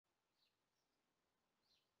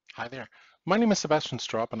Hi there. My name is Sebastian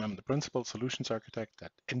Straub and I'm the Principal Solutions Architect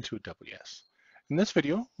at N2WS. In this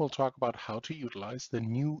video, we'll talk about how to utilize the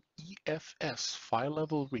new EFS file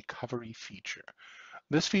level recovery feature.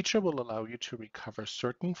 This feature will allow you to recover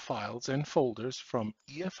certain files and folders from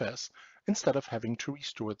EFS instead of having to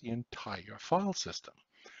restore the entire file system.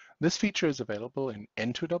 This feature is available in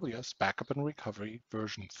N2WS Backup and Recovery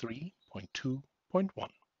version 3.2.1.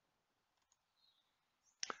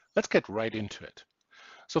 Let's get right into it.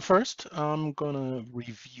 So first, I'm going to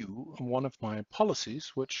review one of my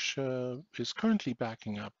policies, which is currently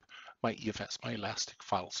backing up my EFS, my Elastic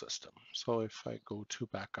File System. So if I go to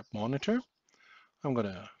Backup Monitor, I'm going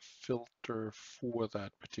to filter for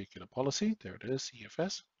that particular policy. There it is,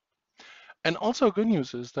 EFS. And also good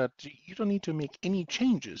news is that you don't need to make any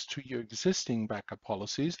changes to your existing backup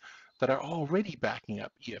policies that are already backing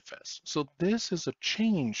up EFS. So this is a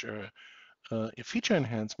change or a feature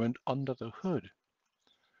enhancement under the hood.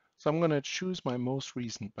 So I'm going to choose my most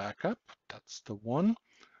recent backup. That's the one.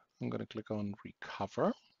 I'm going to click on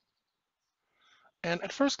Recover. And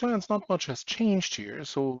at first glance, not much has changed here.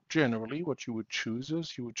 So generally, what you would choose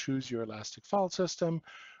is you would choose your Elastic File System,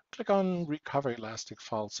 click on Recover Elastic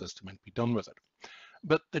File System, and be done with it.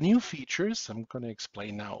 But the new features I'm going to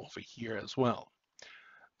explain now over here as well.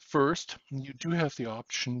 First, you do have the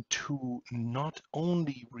option to not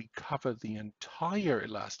only recover the entire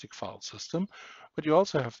Elastic file system, but you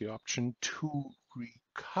also have the option to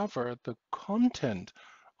recover the content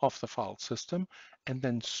of the file system and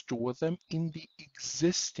then store them in the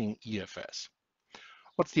existing EFS.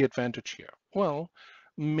 What's the advantage here? Well,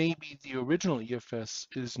 maybe the original EFS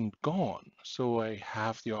isn't gone, so I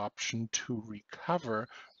have the option to recover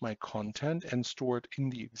my content and store it in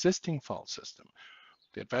the existing file system.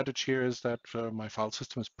 The advantage here is that my file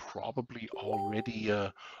system is probably already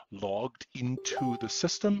logged into the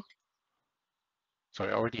system. So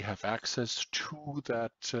I already have access to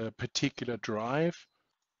that particular drive.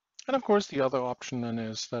 And of course, the other option then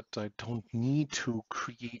is that I don't need to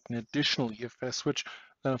create an additional EFS, which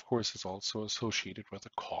then of course is also associated with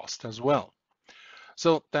a cost as well.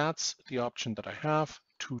 So that's the option that I have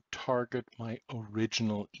to target my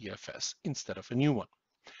original EFS instead of a new one.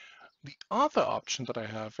 The other option that I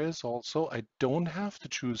have is also I don't have to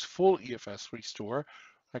choose full EFS restore.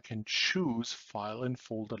 I can choose file and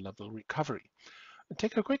folder level recovery. And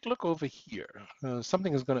take a quick look over here.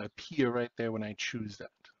 Something is going to appear right there when I choose that.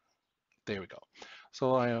 There we go.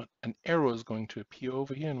 So an arrow is going to appear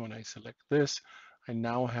over here, and when I select this, I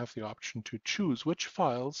now have the option to choose which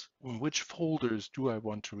files, which folders do I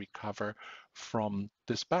want to recover from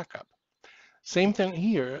this backup. Same thing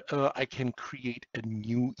here, I can create a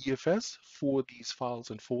new EFS for these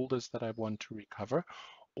files and folders that I want to recover.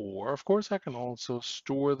 Or of course, I can also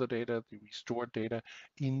store the data, the restored data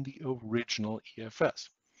in the original EFS.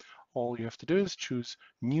 All you have to do is choose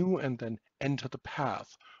new and then enter the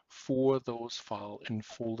path for those file and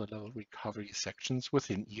folder level recovery sections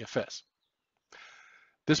within EFS.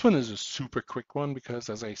 This one is a super quick one because,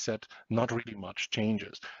 as I said, not really much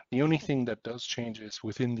changes. The only thing that does change is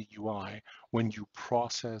within the UI when you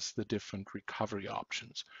process the different recovery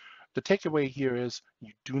options. The takeaway here is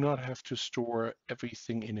you do not have to store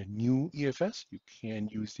everything in a new EFS. You can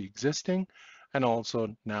use the existing, and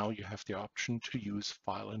also now you have the option to use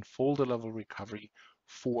file and folder level recovery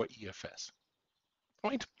for EFS.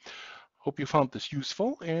 All right. Hope you found this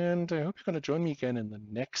useful, and I hope you're going to join me again in the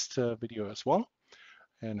next video as well,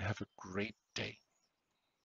 and have a great day.